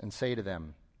brothers and say to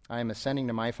them, I am ascending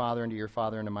to my Father and to your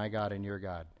Father and to my God and your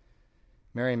God."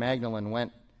 Mary Magdalene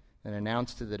went and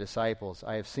announced to the disciples,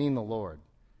 "I have seen the Lord,"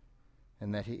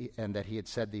 and that he had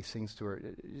said these things to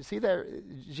her. You see there,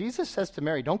 Jesus says to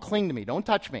Mary, "Don't cling to me, don't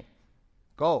touch me.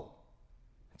 Go."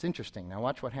 It's interesting. Now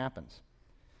watch what happens.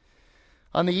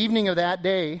 On the evening of that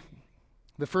day,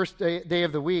 the first day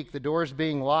of the week, the doors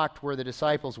being locked where the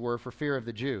disciples were for fear of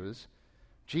the Jews,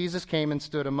 Jesus came and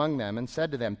stood among them and said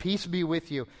to them, "Peace be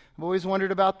with you." I've always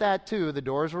wondered about that too. The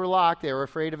doors were locked. They were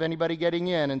afraid of anybody getting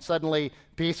in, and suddenly,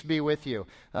 "Peace be with you."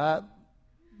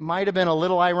 Might have been a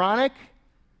little ironic.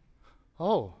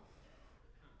 Oh,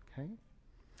 okay.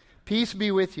 "Peace be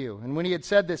with you." And when he had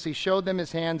said this, he showed them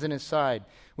his hands and his side.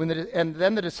 And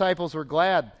then the disciples were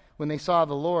glad when they saw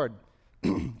the Lord.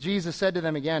 Jesus said to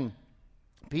them again,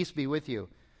 "Peace be with you.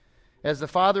 As the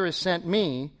Father has sent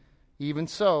me, even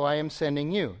so I am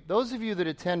sending you." Those of you that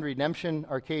attend Redemption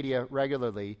Arcadia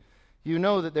regularly, you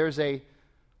know that there's a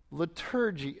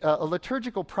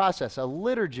liturgical process, a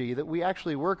liturgy that we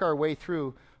actually work our way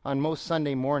through on most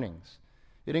Sunday mornings.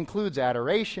 It includes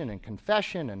adoration and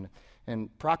confession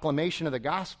and proclamation of the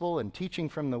gospel and teaching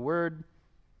from the word.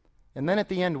 And then at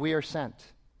the end, we are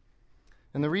sent.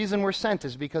 And the reason we're sent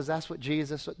is because that's what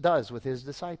Jesus does with his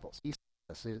disciples. He sends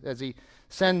us as he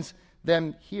sends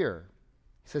them here.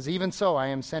 He says, "Even so, I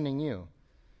am sending you."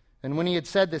 And when he had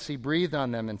said this, he breathed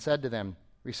on them and said to them,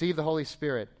 "Receive the Holy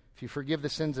Spirit. If you forgive the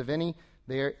sins of any,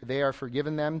 they are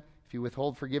forgiven them. If you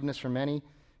withhold forgiveness from any,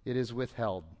 it is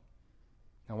withheld."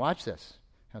 Now watch this.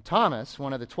 Now Thomas,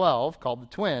 one of the 12, called the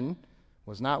twin,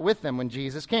 was not with them when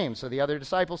Jesus came. So the other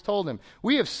disciples told him,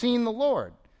 "We have seen the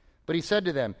Lord." But he said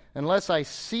to them, "Unless I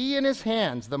see in his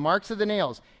hands the marks of the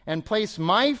nails, and place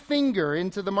my finger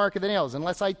into the mark of the nails,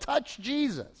 unless I touch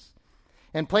Jesus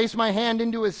and place my hand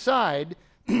into his side,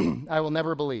 I will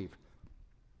never believe."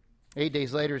 8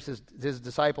 days later, his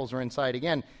disciples were inside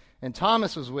again, and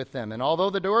Thomas was with them. And although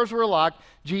the doors were locked,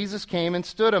 Jesus came and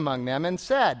stood among them and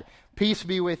said, "Peace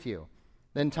be with you."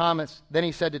 Then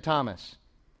he said to Thomas,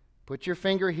 "Put your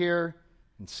finger here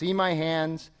and see my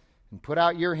hands, and put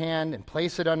out your hand and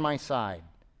place it on my side.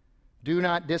 Do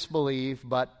not disbelieve,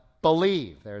 but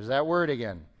believe." There's that word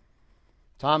again.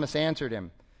 Thomas answered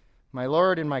him, "My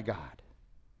Lord and my God."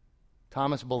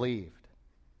 Thomas believed.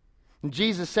 And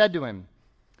Jesus said to him,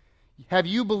 "Have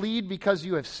you believed because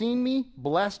you have seen me?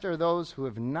 Blessed are those who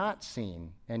have not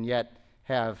seen and yet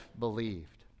have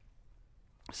believed."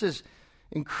 This is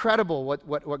incredible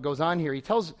what goes on here. He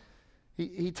tells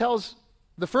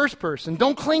the first person,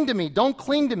 "Don't cling to me, don't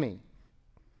cling to me.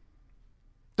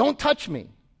 Don't touch me."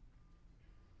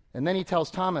 And then he tells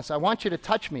Thomas, "I want you to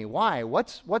touch me." Why?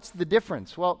 What's the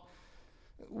difference? Well,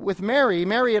 with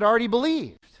Mary had already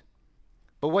believed.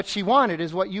 But what she wanted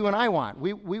is what you and I want.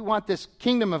 We want this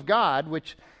kingdom of God,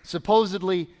 which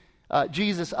supposedly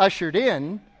Jesus ushered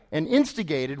in and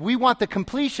instigated. We want the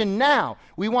completion now.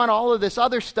 We want all of this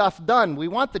other stuff done. We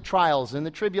want the trials and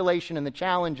the tribulation and the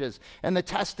challenges and the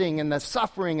testing and the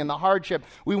suffering and the hardship.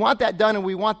 We want that done, and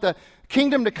we want the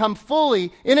kingdom to come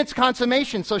fully in its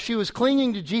consummation. So she was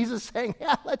clinging to Jesus saying,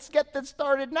 "Yeah, let's get this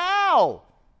started now."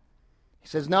 He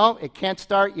says, no, it can't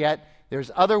start yet.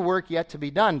 There's other work yet to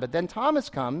be done. But then Thomas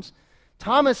comes.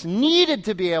 Thomas needed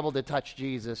to be able to touch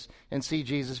Jesus and see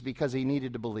Jesus because he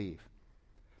needed to believe.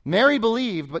 Mary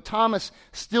believed, but Thomas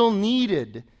still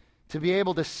needed to be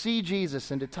able to see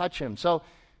Jesus and to touch him. So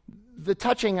the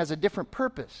touching has a different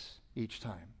purpose each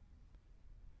time.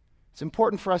 It's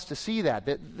important for us to see that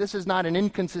this is not an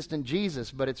inconsistent Jesus,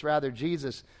 but it's rather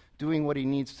Jesus doing what he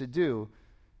needs to do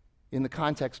in the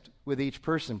context with each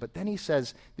person. But then he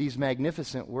says these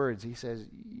magnificent words. He says,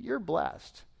 you're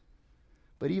blessed.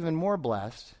 But even more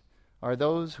blessed are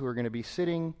those who are going to be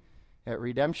sitting at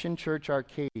Redemption Church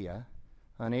Arcadia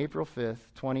on April 5th,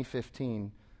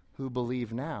 2015, who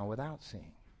believe now without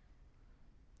seeing.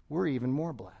 We're even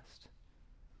more blessed.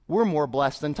 We're more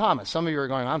blessed than Thomas. Some of you are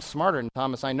going, I'm smarter than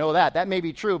Thomas. I know that. That may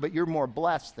be true, but you're more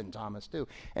blessed than Thomas too.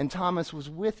 And Thomas was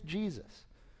with Jesus.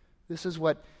 This is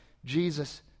what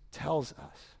Jesus tells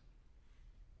us.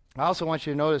 I also want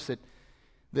you to notice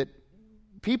that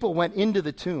people went into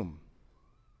the tomb.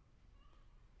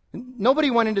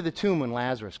 Nobody went into the tomb when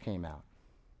Lazarus came out.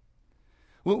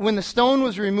 When the stone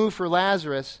was removed for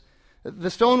Lazarus, the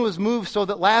stone was moved so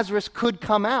that Lazarus could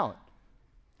come out.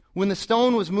 When the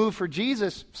stone was moved for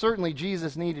Jesus, certainly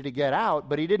Jesus needed to get out,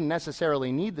 but he didn't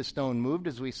necessarily need the stone moved.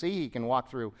 As we see, he can walk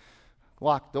through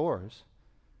locked doors.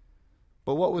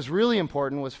 But what was really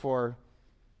important was for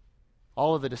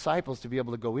all of the disciples to be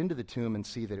able to go into the tomb and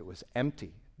see that it was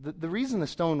empty. The reason the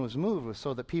stone was moved was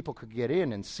so that people could get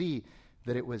in and see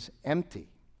that it was empty.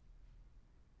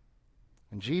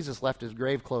 And Jesus left his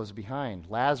grave clothes behind.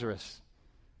 Lazarus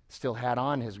still had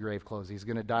on his grave clothes. He's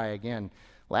going to die again.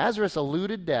 Lazarus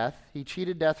eluded death. He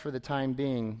cheated death for the time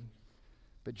being,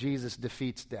 but Jesus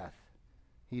defeats death.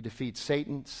 He defeats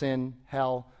Satan, sin,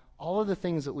 hell, all of the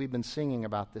things that we've been singing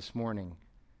about this morning.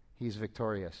 He's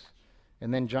victorious.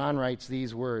 And then John writes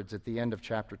these words at the end of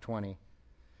chapter 20.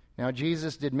 Now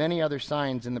Jesus did many other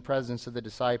signs in the presence of the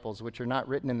disciples, which are not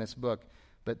written in this book,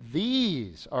 but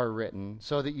these are written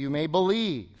so that you may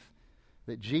believe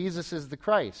that Jesus is the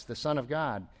Christ, the Son of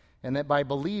God, and that by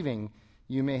believing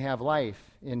you may have life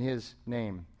in his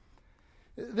name.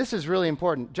 This is really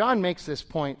important. John makes this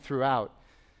point throughout.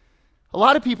 A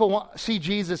lot of people see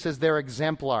Jesus as their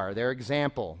exemplar, their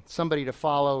example, somebody to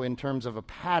follow in terms of a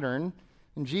pattern.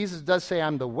 And Jesus does say,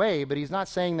 I'm the way, but he's not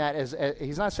saying that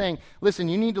he's not saying, listen,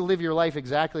 you need to live your life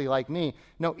exactly like me.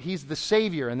 No, he's the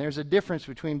Savior, and there's a difference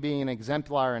between being an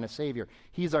exemplar and a Savior.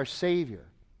 He's our Savior.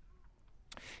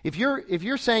 If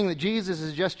you're saying that Jesus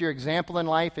is just your example in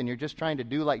life and you're just trying to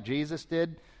do like Jesus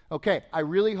did, okay, I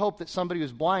really hope that somebody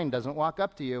who's blind doesn't walk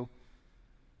up to you.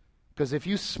 Because if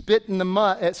you spit in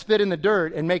the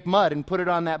dirt and make mud and put it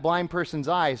on that blind person's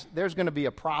eyes, there's going to be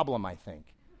a problem, I think.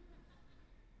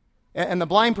 And the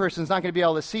blind person's not going to be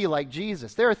able to see like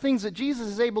Jesus. There are things that Jesus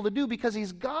is able to do because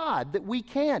he's God that we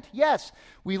can't. Yes,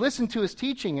 we listen to his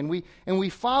teaching and we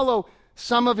follow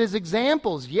some of his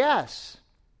examples, yes.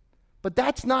 But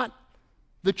that's not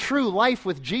the true life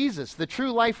with Jesus. The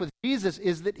true life with Jesus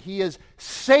is that he is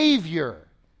Savior.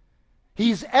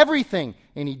 He's everything.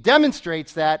 And he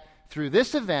demonstrates that through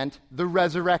this event, the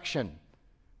resurrection.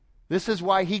 This is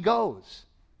why he goes.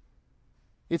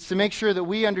 It's to make sure that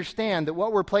we understand that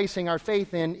what we're placing our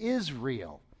faith in is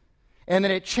real and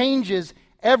that it changes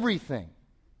everything.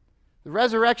 The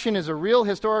resurrection is a real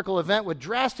historical event with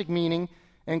drastic meaning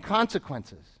and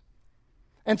consequences.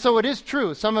 And so it is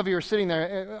true. Some of you are sitting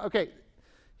there, okay,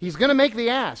 he's going to make the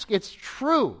ask. It's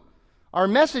true. Our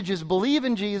message is believe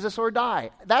in Jesus or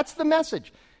die. That's the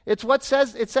message. It's what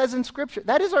it says in Scripture.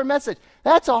 That is our message.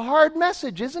 That's a hard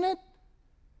message, isn't it?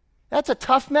 That's a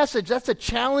tough message. That's a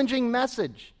challenging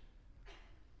message.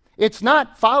 It's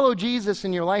not follow Jesus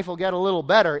and your life will get a little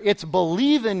better. It's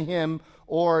believe in him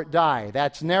or die.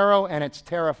 That's narrow and it's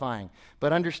terrifying.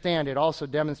 But understand, it also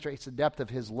demonstrates the depth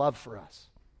of his love for us.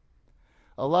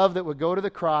 A love that would go to the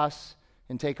cross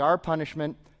and take our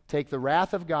punishment, take the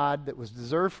wrath of God that was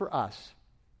deserved for us.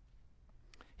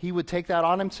 He would take that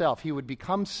on himself. He would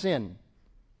become sin.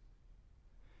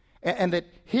 And that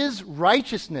his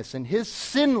righteousness and his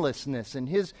sinlessness and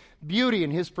his beauty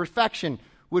and his perfection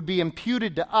would be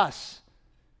imputed to us.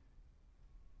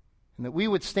 And that we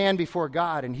would stand before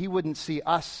God and he wouldn't see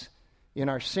us in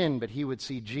our sin, but he would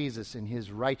see Jesus in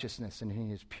his righteousness and in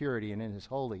his purity and in his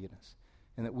holiness.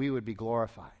 And that we would be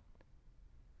glorified.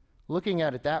 Looking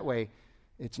at it that way,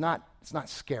 it's not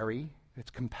scary,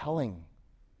 it's compelling.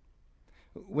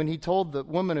 When he told the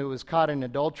woman who was caught in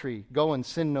adultery, go and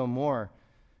sin no more,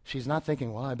 she's not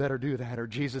thinking, well, I better do that, or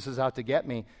Jesus is out to get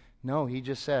me. No, he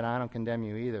just said, I don't condemn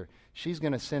you either. She's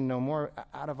going to sin no more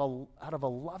out of a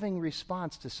loving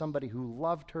response to somebody who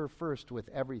loved her first with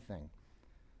everything.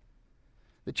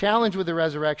 The challenge with the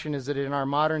resurrection is that in our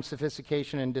modern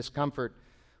sophistication and discomfort,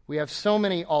 we have so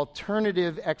many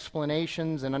alternative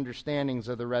explanations and understandings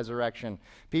of the resurrection.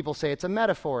 People say it's a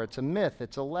metaphor, it's a myth,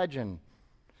 it's a legend.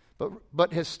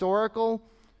 But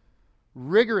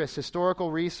rigorous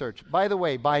historical research, by the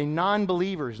way, by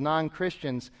non-believers,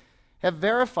 non-Christians, have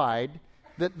verified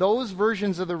that those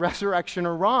versions of the resurrection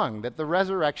are wrong, that the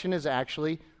resurrection is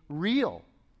actually real.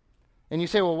 And you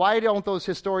say, well, why don't those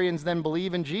historians then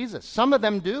believe in Jesus? Some of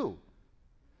them do.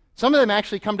 Some of them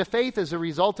actually come to faith as a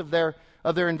result of their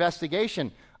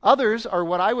investigation. Others are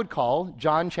what I would call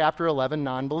John chapter 11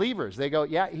 non-believers. They go,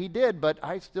 yeah, he did, but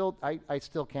I still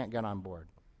can't get on board.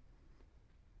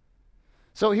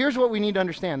 So here's what we need to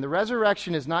understand. The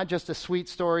resurrection is not just a sweet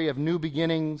story of new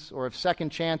beginnings or of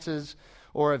second chances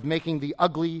or of making the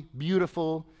ugly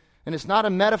beautiful. And it's not a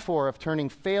metaphor of turning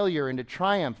failure into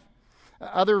triumph.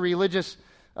 Other religions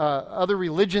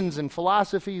and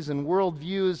philosophies and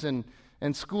worldviews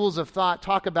and schools of thought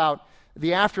talk about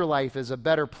the afterlife as a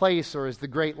better place or as the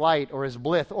great light or as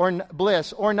bliss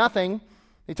or nothing.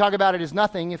 They talk about it as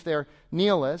nothing if they're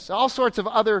nihilists. All sorts of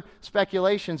other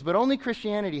speculations, but only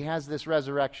Christianity has this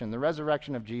resurrection, the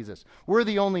resurrection of Jesus. We're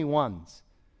the only ones.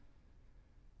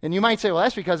 And you might say, well,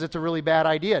 that's because it's a really bad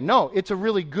idea. No, it's a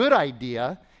really good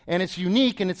idea, and it's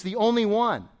unique, and it's the only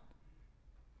one.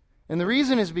 And the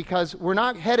reason is because we're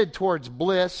not headed towards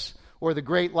bliss or the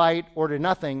great light or to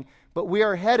nothing, but we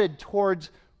are headed towards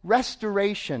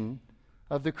restoration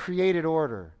of the created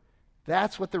order.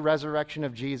 That's what the resurrection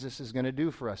of Jesus is going to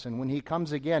do for us. And when he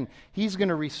comes again, he's going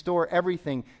to restore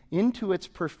everything into its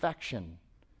perfection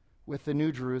with the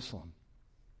New Jerusalem.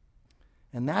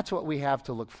 And that's what we have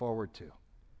to look forward to.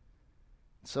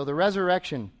 So the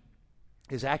resurrection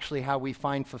is actually how we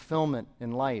find fulfillment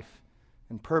in life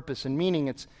and purpose and meaning.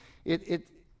 It's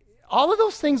all of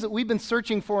those things that we've been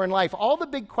searching for in life, all the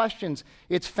big questions,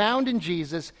 it's found in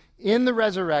Jesus, in the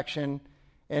resurrection,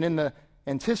 and in the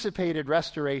anticipated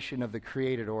restoration of the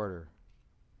created order.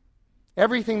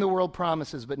 Everything the world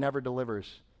promises but never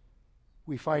delivers,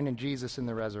 we find in Jesus in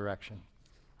the resurrection.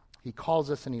 He calls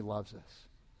us and he loves us.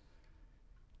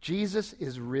 Jesus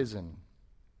is risen.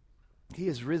 He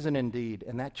is risen indeed,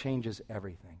 and that changes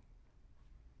everything.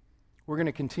 We're going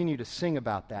to continue to sing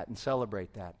about that and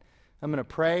celebrate that. I'm going to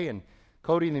pray, and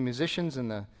Cody and the musicians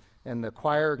and the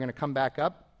choir are going to come back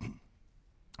up.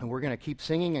 And we're going to keep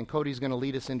singing, and Cody's going to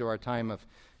lead us into our time of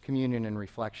communion and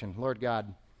reflection. Lord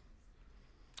God,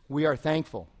 we are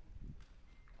thankful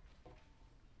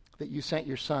that you sent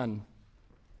your Son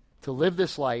to live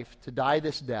this life, to die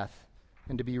this death,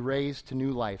 and to be raised to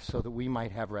new life so that we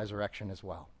might have resurrection as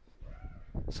well.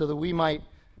 So that we might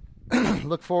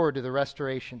look forward to the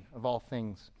restoration of all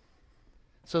things.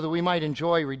 So that we might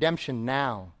enjoy redemption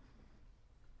now.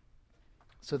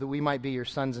 So that we might be your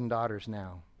sons and daughters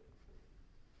now.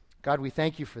 God, we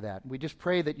thank you for that. We just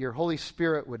pray that your Holy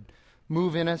Spirit would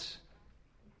move in us,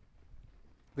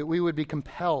 that we would be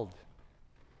compelled,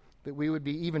 that we would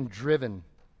be even driven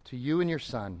to you and your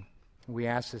Son. We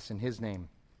ask this in his name.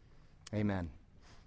 Amen.